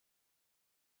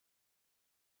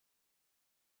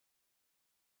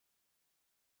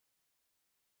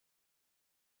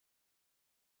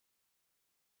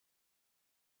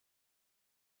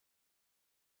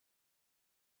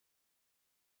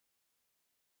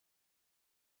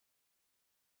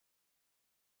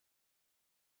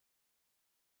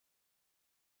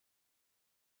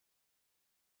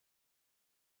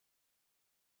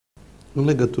în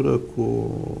legătură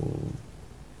cu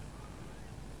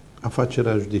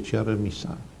afacerea judiciară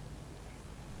Misa.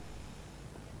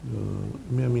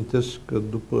 Mi-amintesc că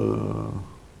după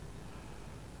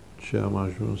ce am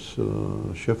ajuns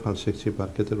șef al secției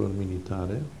parchetelor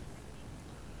militare,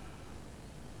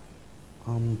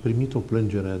 am primit o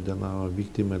plângere de la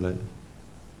victimele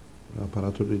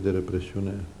aparatului de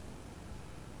represiune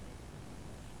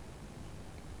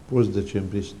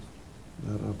post-decembrist,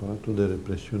 dar aparatul de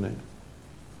represiune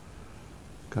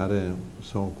care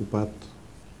s-a ocupat,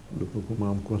 după cum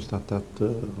am constatat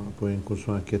apoi în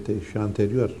cursul anchetei și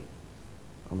anterior,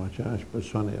 am aceeași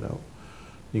persoane erau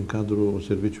din cadrul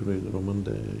Serviciului Român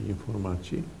de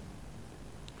Informații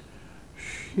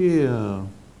și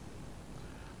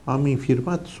am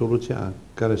infirmat soluția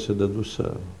care se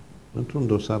dădusă într-un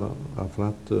dosar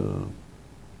aflat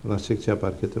la secția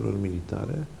parchetelor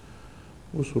militare,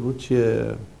 o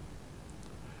soluție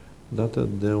dată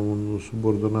de un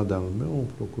subordonat de-al meu, un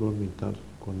procuror militar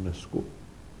Cornescu,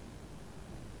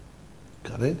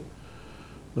 care,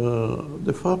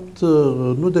 de fapt,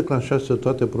 nu declanșase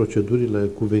toate procedurile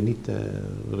cuvenite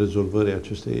rezolvării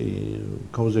acestei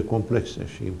cauze complexe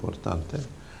și importante.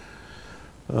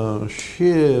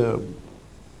 Și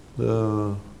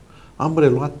am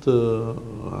reluat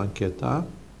ancheta,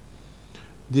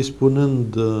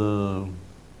 dispunând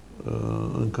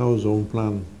în cauză un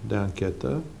plan de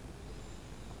anchetă,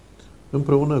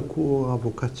 împreună cu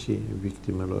avocații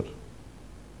victimelor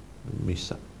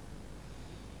Misa.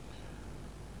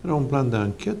 Era un plan de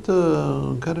anchetă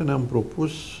în care ne-am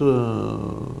propus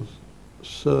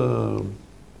să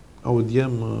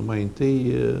audiem mai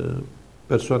întâi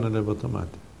persoanele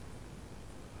vătămate.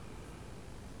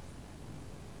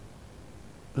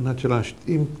 În același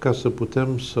timp, ca să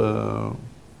putem să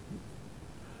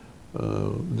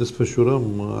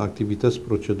desfășurăm activități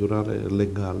procedurale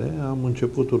legale, am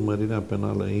început urmărirea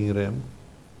penală in rem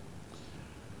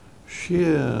și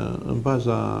în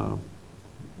baza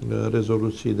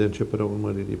rezoluției de începere a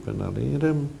urmăririi penale in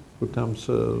rem puteam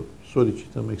să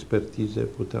solicităm expertize,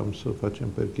 puteam să facem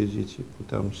percheziții,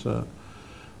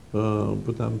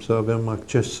 puteam să avem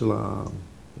acces la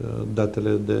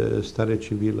datele de stare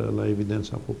civilă, la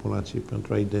evidența populației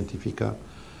pentru a identifica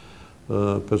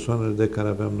persoanele de care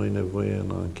aveam noi nevoie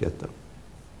în anchetă.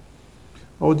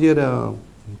 Audierea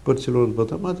părților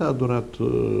vătămate a durat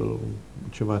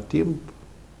ceva timp.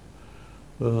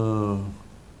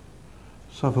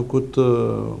 S-a făcut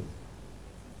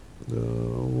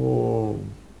o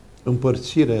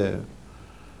împărțire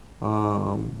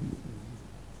a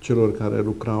celor care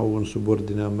lucrau în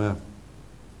subordinea mea.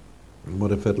 Mă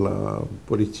refer la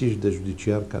polițiști de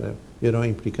judiciari care erau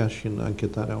implicați și în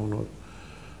anchetarea unor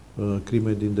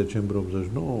crime din decembrie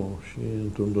 89 și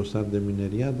într-un dosar de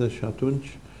mineriadă și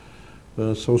atunci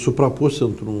s-au suprapus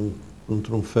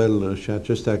într-un fel și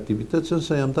aceste activități,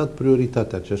 însă i-am dat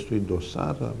prioritatea acestui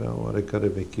dosar, avea oarecare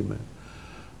vechime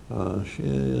și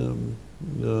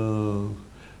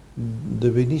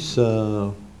devenise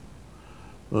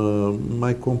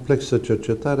mai complexă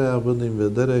cercetarea, având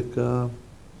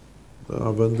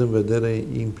în vedere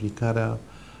implicarea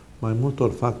mai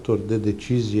multor factori de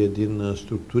decizie din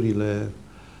structurile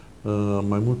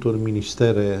mai multor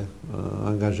ministere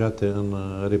angajate în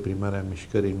reprimarea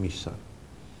mișcării Misa.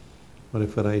 Mă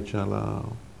refer aici la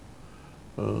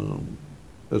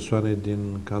persoane din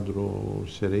cadrul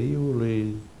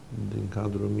SRI-ului, din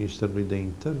cadrul Ministerului de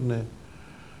Interne,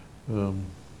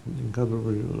 din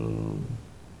cadrul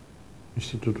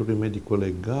Institutului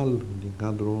Medico-Legal, din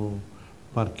cadrul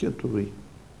parchetului.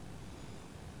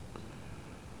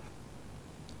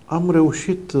 Am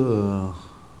reușit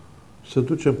să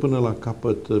ducem până la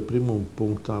capăt primul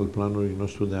punct al planului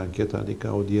nostru de anchetă, adică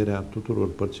audierea tuturor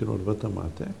părților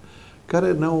vătămate,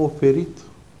 care ne-au oferit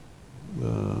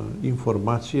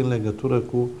informații în legătură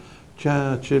cu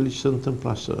ceea ce li se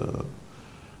întâmplase.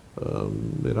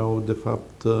 Erau, de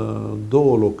fapt,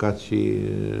 două locații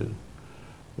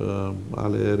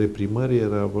ale reprimării.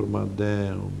 Era vorba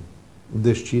de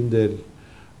descinderi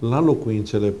la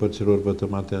locuințele părților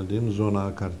vătămate din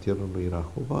zona cartierului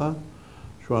Rahova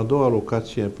și o a doua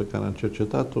locație pe care am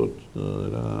cercetat-o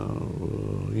era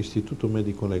Institutul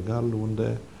Medico-Legal,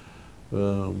 unde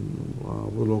a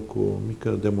avut loc o mică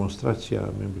demonstrație a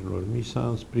membrilor Misa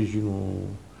în sprijinul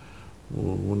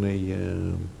unei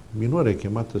minore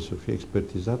chemată să fie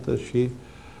expertizată și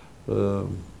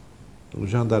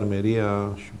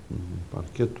jandarmeria și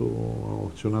parchetul au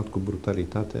acționat cu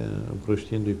brutalitate,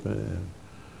 împrăștiindu-i pe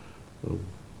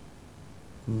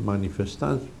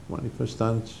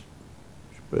manifestanți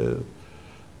și pe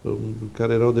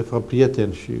care erau de fapt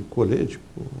prieteni și colegi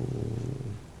cu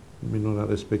minora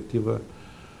respectivă.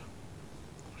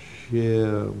 Și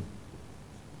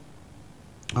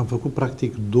am făcut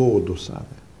practic 2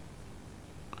 dosare.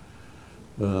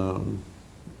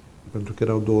 Pentru că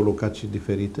erau 2 locații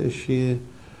diferite și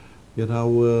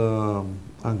erau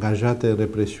angajate în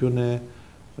represiune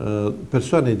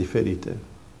persoane diferite.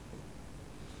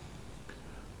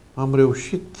 Am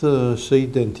reușit să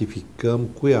identificăm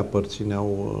cui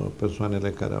aparțineau persoanele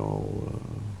care au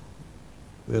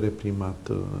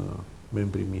reprimat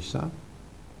membrii MISA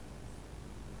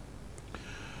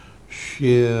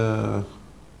și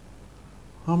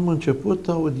am început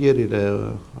audierile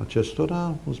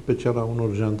acestora, în special a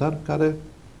unor jandarmi care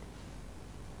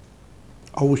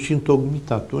au și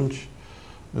întocmit atunci,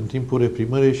 în timpul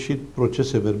reprimării, și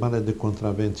procese verbale de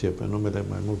contravenție pe numele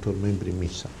mai multor membri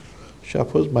MISA. Și a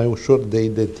fost mai ușor de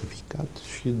identificat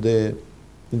și de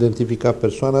identificat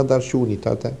persoana, dar și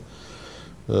unitatea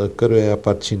căruia îi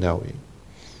aparțineau ei.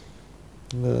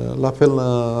 La fel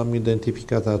am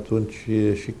identificat atunci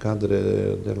și cadre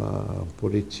de la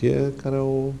poliție care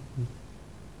au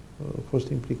fost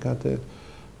implicate.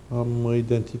 Am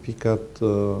identificat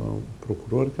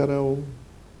procurori care au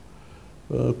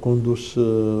condus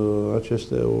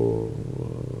aceste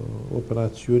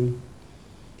operațiuni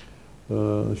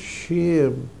și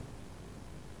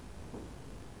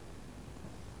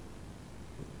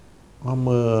am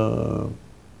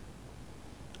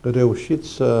reușit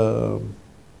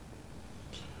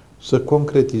să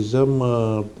concretizăm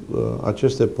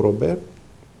aceste probe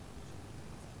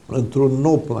într-un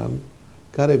nou plan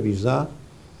care viza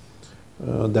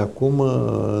de acum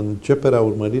începerea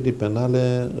urmăririi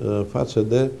penale față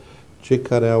de cei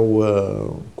care au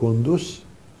condus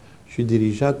și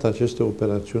dirijat aceste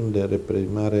operațiuni de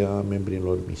reprimare a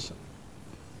membrilor MISA.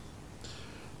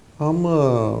 Am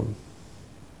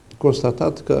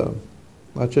constatat că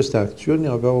aceste acțiuni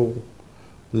aveau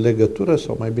legătură,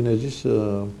 sau mai bine zis,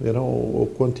 era o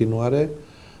continuare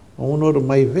a unor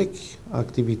mai vechi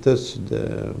activități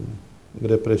de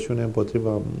represiune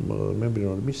împotriva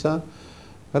membrilor MISA,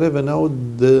 care veneau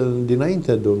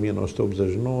dinainte de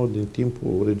 1989, din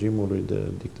timpul regimului de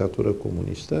dictatură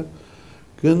comunistă,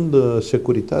 când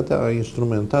Securitatea a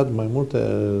instrumentat mai multe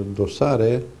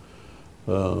dosare,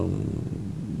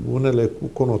 unele cu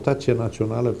conotație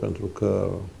națională, pentru că,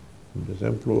 de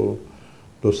exemplu,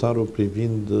 dosarul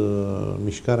privind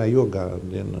mișcarea yoga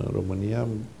din România,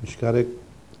 mișcare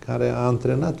care a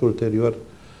antrenat ulterior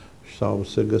sau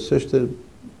se găsește,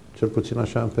 cel puțin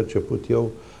așa am perceput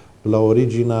eu, la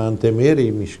originea întemeierii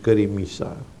mișcării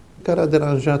MISA, care a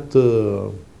deranjat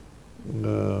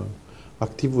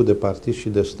activul de partid și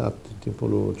de stat în timpul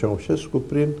lui Ceaușescu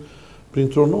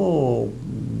printr-o nouă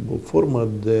formă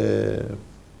de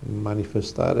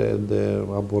manifestare, de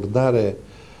abordare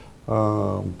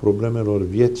a problemelor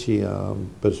vieții, a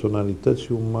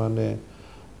personalității umane,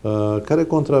 care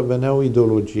contraveneau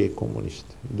ideologiei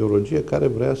comuniste. Ideologie care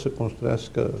vrea să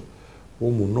construiască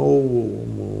omul nou,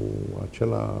 omul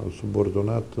acela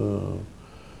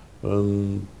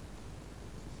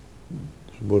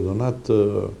subordonat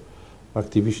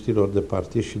activiștilor de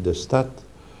partid și de stat,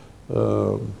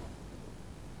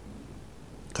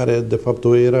 care de fapt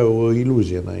era o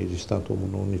iluzie, n-a existat omul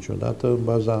nou niciodată. În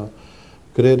baza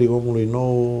creierii omului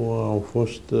nou au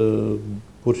fost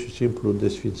pur și simplu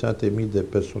desființate mii de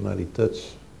personalități,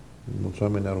 mulți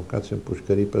oameni aruncați în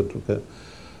pușcării pentru că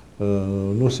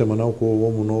nu semănau cu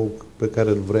omul nou pe care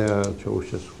îl vrea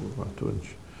Ceaușescu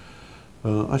atunci.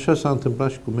 Așa s-a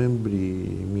întâmplat și cu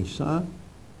membrii MISA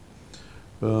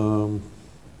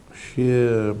și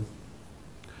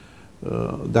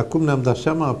de acum ne-am dat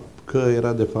seama că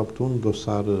era de fapt un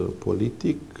dosar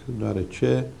politic,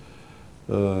 deoarece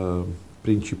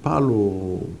principalul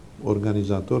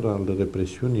organizator al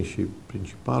represiunii și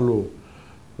principalul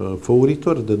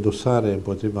făuritor de dosare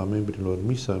împotriva membrilor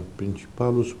MISA,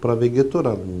 principalul supraveghetor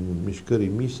al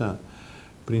mișcării MISA,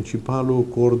 principalul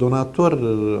coordonator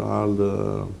al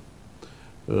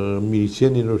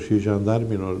milițienilor și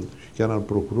jandarmilor și chiar al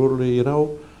procurorului erau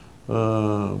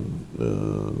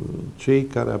cei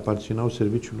care aparțineau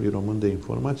Serviciului Român de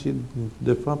Informații,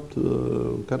 de fapt,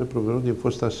 care proveneau din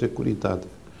fosta Securitate.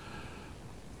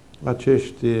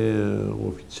 Acești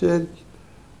ofițeri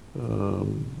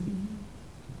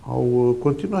au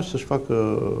continuat să-și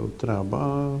facă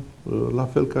treaba, la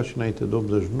fel ca și înainte de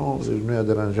 89, deci nu i-a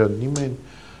deranjat nimeni,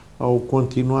 au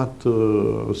continuat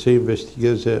să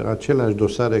investigheze aceleași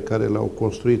dosare care le-au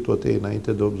construit tot ei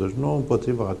înainte de 89,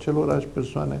 împotriva acelorași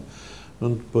persoane,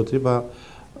 împotriva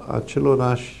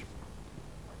acelorași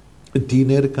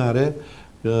tineri care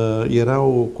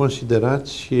erau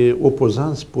considerați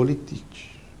opozanți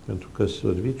politici, pentru că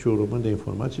Serviciul Român de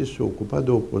Informații se ocupa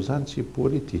de opozanții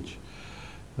politici.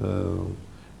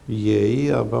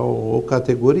 ei aveau o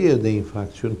categorie de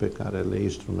infracțiuni pe care le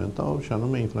instrumentau, și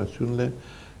anume infracțiunile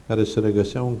care se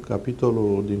regăseau în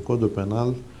capitolul din Codul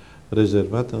Penal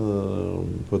rezervat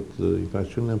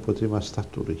infracțiunile împotriva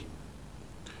statului.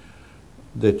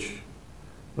 Deci,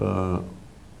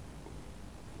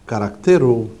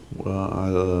 caracterul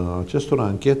acestor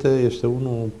anchete este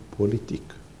unul politic.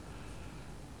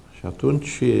 Și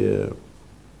atunci,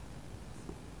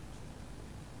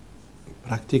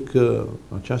 practic,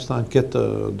 această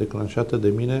anchetă declanșată de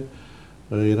mine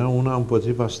era una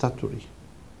împotriva statului.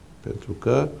 Pentru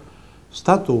că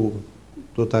statul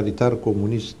totalitar,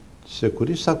 comunist,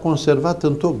 securist s-a conservat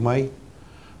întocmai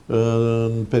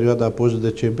în perioada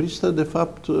post-decembristă. De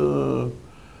fapt,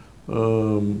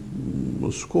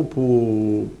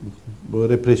 scopul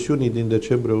represiunii din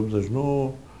decembrie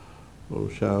 89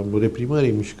 și a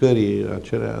reprimării mișcării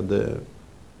acelea de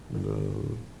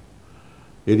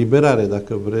eliberare,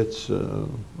 dacă vreți,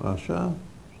 așa,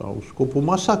 sau scopul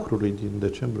masacrului din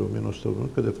decembrie 1989,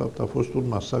 că de fapt a fost un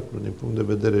masacru din punct de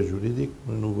vedere juridic,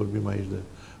 noi nu vorbim aici de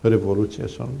Revoluție,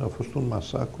 sau a fost un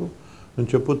masacru,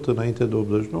 început înainte de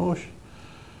 89 și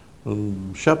în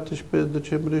 17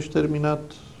 decembrie și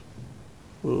terminat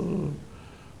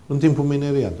în timpul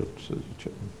mineriadului, să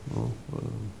zicem. Nu?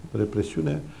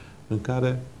 Represiune în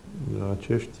care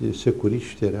acești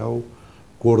securiști erau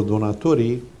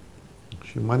coordonatorii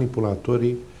și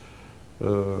manipulatorii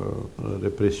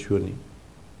represiunii.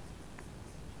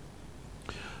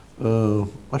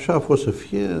 Așa a fost să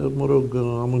fie, mă rog,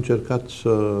 am încercat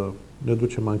să ne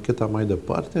ducem ancheta mai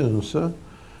departe, însă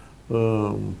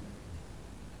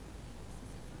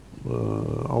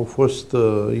au fost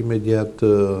imediat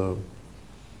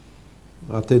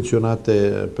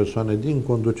atenționate persoane din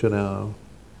conducerea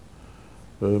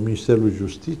Ministerului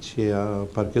Justiției, a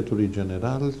Parchetului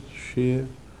General și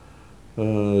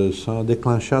s-a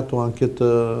declanșat o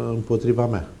anchetă împotriva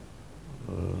mea.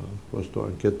 A fost o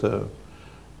anchetă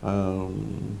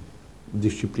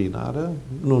disciplinară,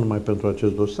 nu numai pentru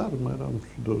acest dosar, mai era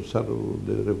și dosarul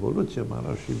de Revoluție, mai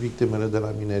erau și victimele de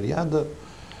la mineriadă.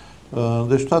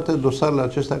 Deci toate dosarele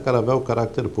acestea care aveau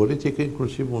caracter politic,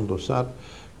 inclusiv un dosar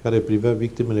care privea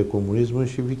victimele comunismului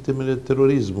și victimele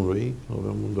terorismului.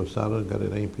 Aveam un dosar în care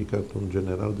era implicat un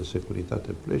general de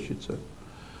securitate Pleșiță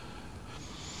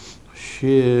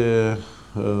și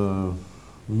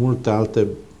multe alte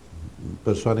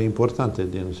persoane importante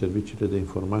din serviciile de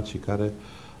informații care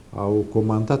au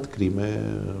comandat crime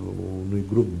unui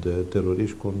grup de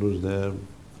teroriști condus de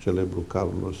celebrul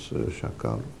Carlos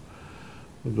Chacal.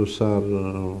 Un dosar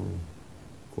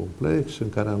complex în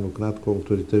care am lucrat cu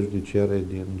autorități judiciare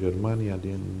din Germania,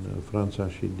 din Franța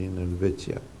și din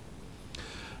Elveția.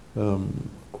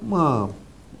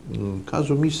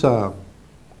 Cazul Misa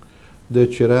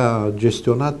deci era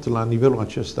gestionat la nivelul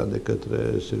acesta de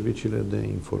către serviciile de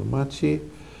informații,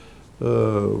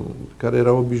 care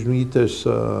erau obișnuite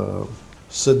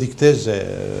să dicteze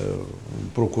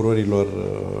procurorilor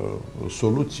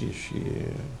soluții și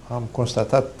am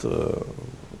constatat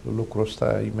lucrul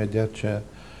ăsta imediat ce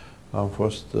am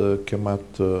fost chemat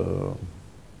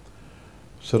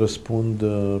să răspund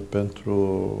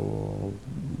pentru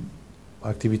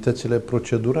activitățile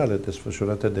procedurale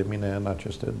desfășurate de mine în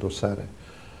aceste dosare,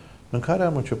 în care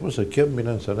am început să chem,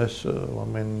 bineînțeles,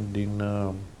 oameni din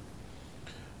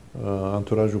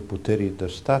anturajul puterii de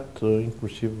stat,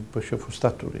 inclusiv pe șeful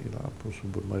statului, l-a pus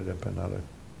sub urmărire penale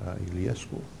a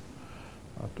Iliescu,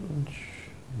 atunci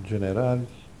generali,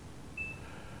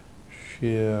 și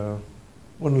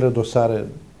unele dosare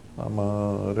am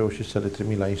reușit să le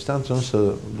trimit la instanță,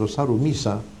 însă dosarul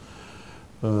Misa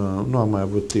nu am mai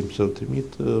avut timp să-l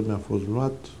trimit, mi-a fost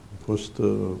luat, a fost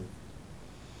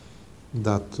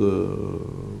dat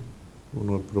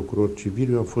unor procurori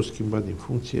civili, eu am fost schimbat din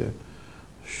funcție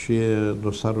și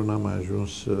dosarul n-a mai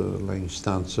ajuns la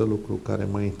instanță, lucru care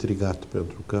m-a intrigat,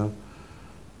 pentru că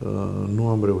nu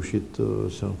am reușit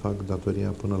să-mi fac datoria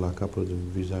până la capăt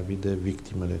vis-a-vis de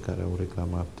victimele care au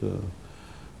reclamat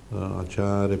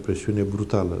acea represiune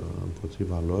brutală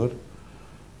împotriva lor,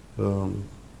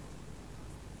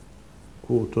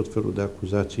 cu tot felul de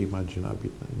acuzații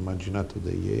imaginate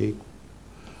de ei,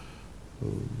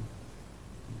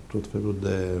 tot felul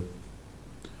de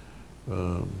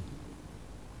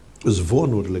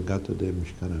zvonuri legate de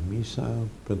mișcarea Misa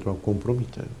pentru a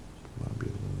compromite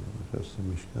probabil această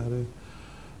mișcare,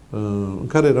 în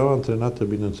care erau antrenată,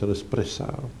 bineînțeles,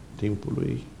 presa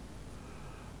timpului.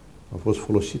 A fost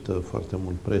folosită foarte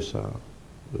mult presa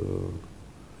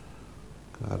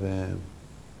care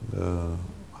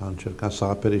a încercat să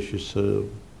apere și să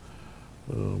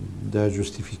dea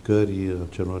justificări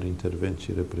acelor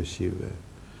intervenții represive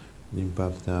din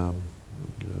partea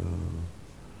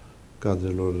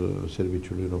cadrelor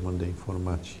Serviciului Român de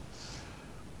Informații.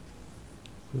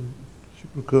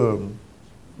 Sigur că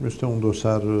este un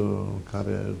dosar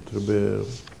care trebuie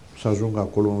să ajungă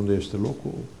acolo unde este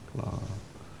locul,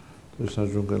 trebuie să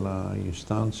ajungă la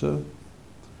instanță.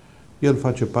 El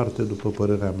face parte, după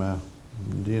părerea mea,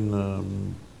 din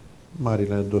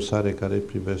marile dosare care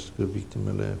privesc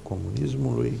victimele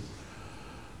comunismului.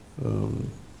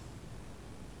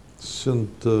 Sunt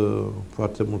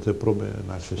foarte multe probe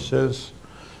în acest sens.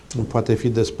 Nu poate fi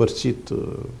despărțit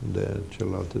de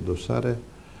celelalte dosare.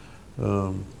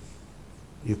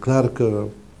 E clar că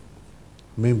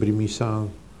membrii MISA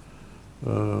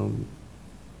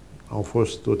au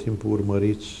fost tot timpul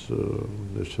urmăriți,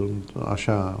 deci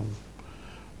așa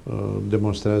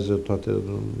demonstrează toate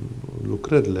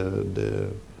lucrările de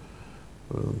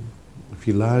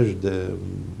filaj, de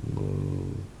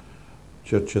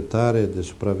cercetare, de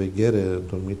supraveghere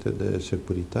întocmite de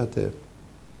securitate.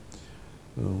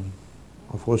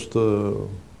 A fost,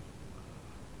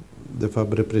 de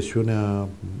fapt, represiunea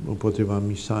împotriva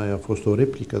MISA a fost o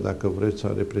replică, dacă vreți,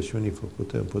 a represiunii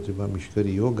făcute împotriva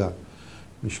mișcării yoga.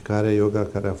 Mișcarea yoga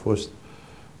care a fost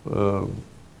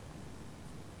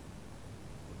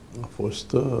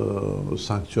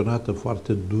sancționată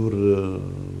foarte dur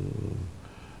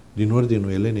din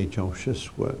ordinul Elenei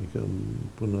Ceaușescu, adică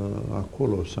până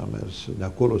acolo s-a mers, de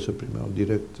acolo se primeau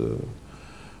direct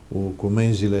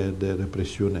comenzile de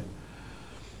represiune.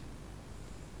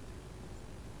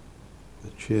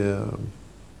 Deci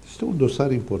este un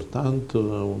dosar important,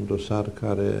 un dosar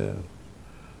care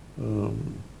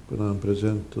până în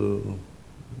prezent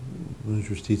în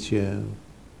justiție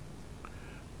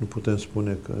nu putem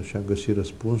spune că și-a găsit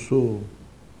răspunsul.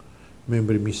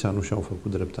 Membrii MISA nu și-au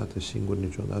făcut dreptate singuri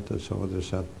niciodată, s-au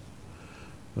adresat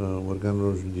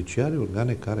organelor judiciare,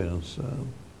 organe care însă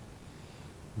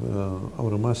au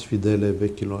rămas fidele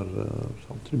vechilor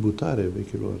sau tributare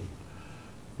vechilor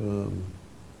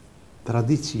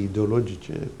tradiții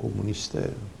ideologice,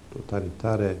 comuniste,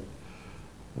 totalitare,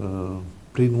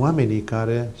 prin oamenii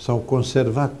care s-au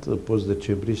conservat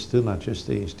post-decembrist în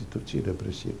aceste instituții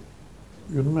represive.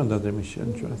 Eu nu mi-am dat demisia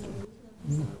niciodată.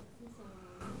 Nu.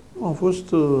 Am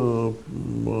fost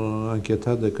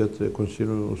anchetat de către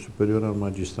Consiliul Superior al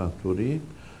Magistraturii.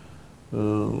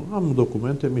 Am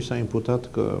documente, mi s-a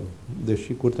imputat că,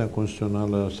 deși Curtea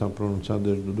Constituțională s-a pronunțat,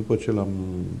 deci după ce l-am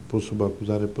pus sub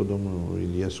acuzare pe domnul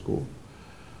Iliescu,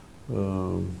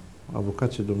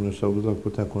 avocații domnului s-au dus la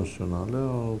Curtea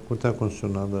Constituțională. Curtea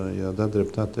Constituțională i-a dat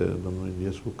dreptate domnului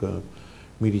Iliescu că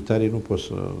militarii nu pot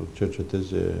să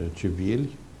cerceteze civili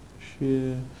și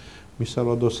mi s-a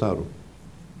luat dosarul.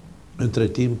 Între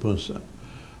timp însă,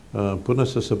 până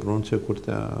să se pronunțe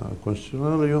Curtea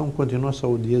Constituțională, eu am continuat să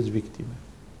audiez victime.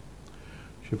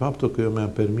 Și faptul că eu mi-am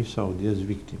permis să audiez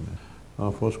victime a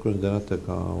fost considerată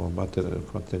ca o abatere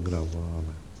foarte gravă a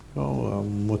mea. Eu am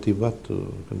motivat,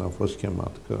 când am fost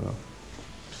chemat, că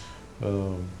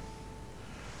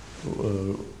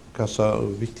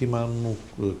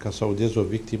ca să audiez o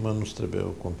victimă nu trebuie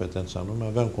o competență anume.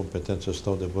 Aveam competență să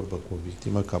stau de vorbă cu o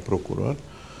victimă ca procuror.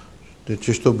 Deci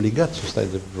ești obligat să stai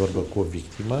de vorbă cu o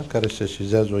victimă care se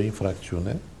sesizează o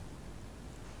infracțiune,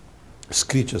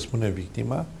 scrii ce spune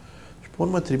victima și pe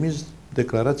urmă trimis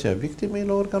declarația victimei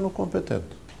la organul competent.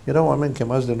 Erau oameni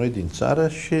chemați de noi din țară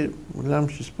și le-am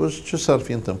și spus ce s-ar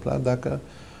fi întâmplat dacă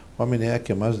oamenii ăia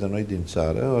chemați de noi din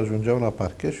țară ajungeau la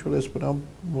parchet și eu le spuneam,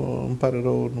 îmi pare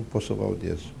rău, nu pot să vă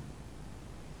audiez.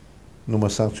 Nu mă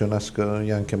sancționați că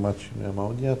i-am chemat și nu i-am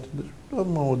audiat. Deci nu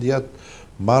am audiat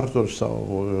martori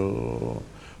sau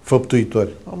făptuitori.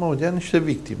 Am audiat niște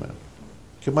victime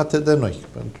chemate de noi.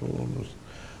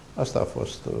 Asta a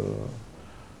fost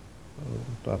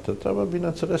toată treaba.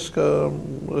 Bineînțeles că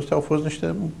astea au fost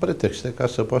niște pretexte ca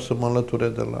să poată să mă înlăture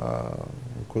de la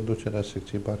conducerea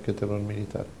secției parchetelor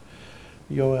militare.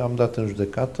 Eu am dat în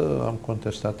judecată, am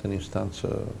contestat în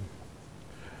instanță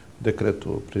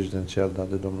decretul prezidențial dat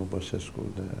de domnul Băsescu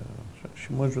și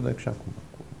mă judec și acum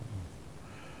cu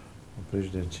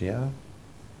președinția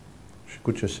și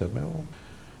cu CSM-ul.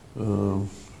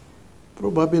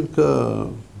 Probabil că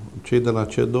cei de la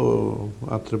CEDO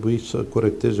ar trebui să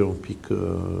corecteze un pic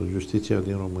justiția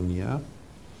din România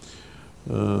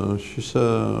și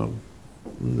să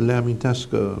le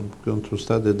amintească că într-un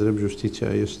stat de drept justiția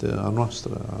este a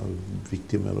noastră, a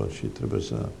victimelor și trebuie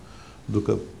să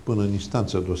ducă până în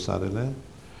instanță dosarele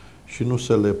și nu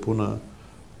să le pună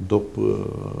dop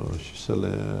și să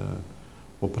le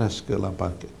oprească la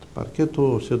parchet.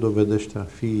 Parchetul se dovedește a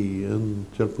fi,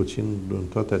 cel puțin în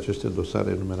toate aceste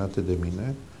dosare enumerate de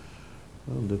mine,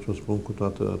 deci o spun cu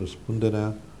toată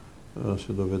răspunderea,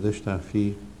 se dovedește a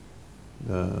fi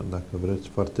dacă vreți,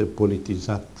 foarte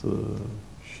politizat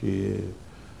și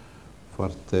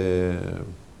foarte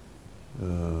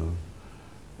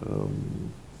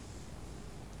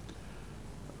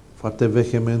foarte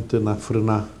vehement în a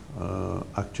frâna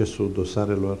accesul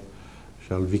dosarelor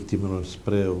și al victimelor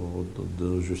spre o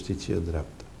justiție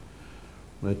dreaptă.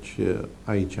 Deci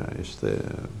aici este,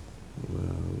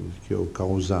 zic eu,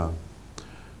 cauza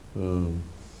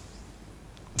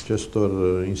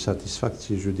acestor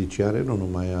insatisfacții judiciare, nu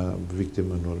numai a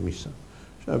victimelor MISA,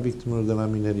 și a victimelor de la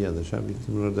mineriadă, și a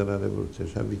victimelor de la Revoluție,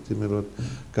 și a victimelor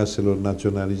caselor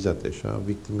naționalizate, și a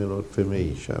victimelor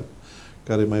femeii, și a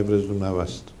care mai vreți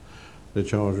dumneavoastră.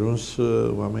 Deci au ajuns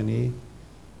oamenii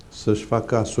să-și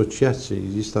facă asociații,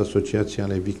 există asociații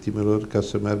ale victimelor ca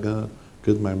să meargă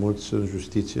cât mai mulți în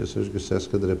justiție să-și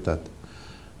găsească dreptate.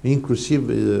 Inclusiv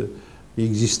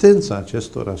existența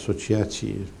acestor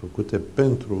asociații făcute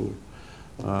pentru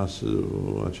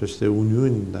aceste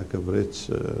uniuni, dacă vreți,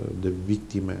 de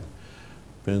victime,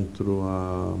 pentru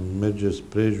a merge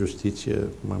spre justiție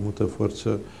cu mai multă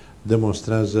forță,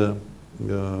 demonstrează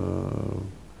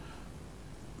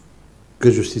că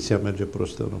justiția merge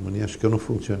prost în România și că nu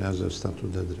funcționează statul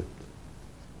de drept.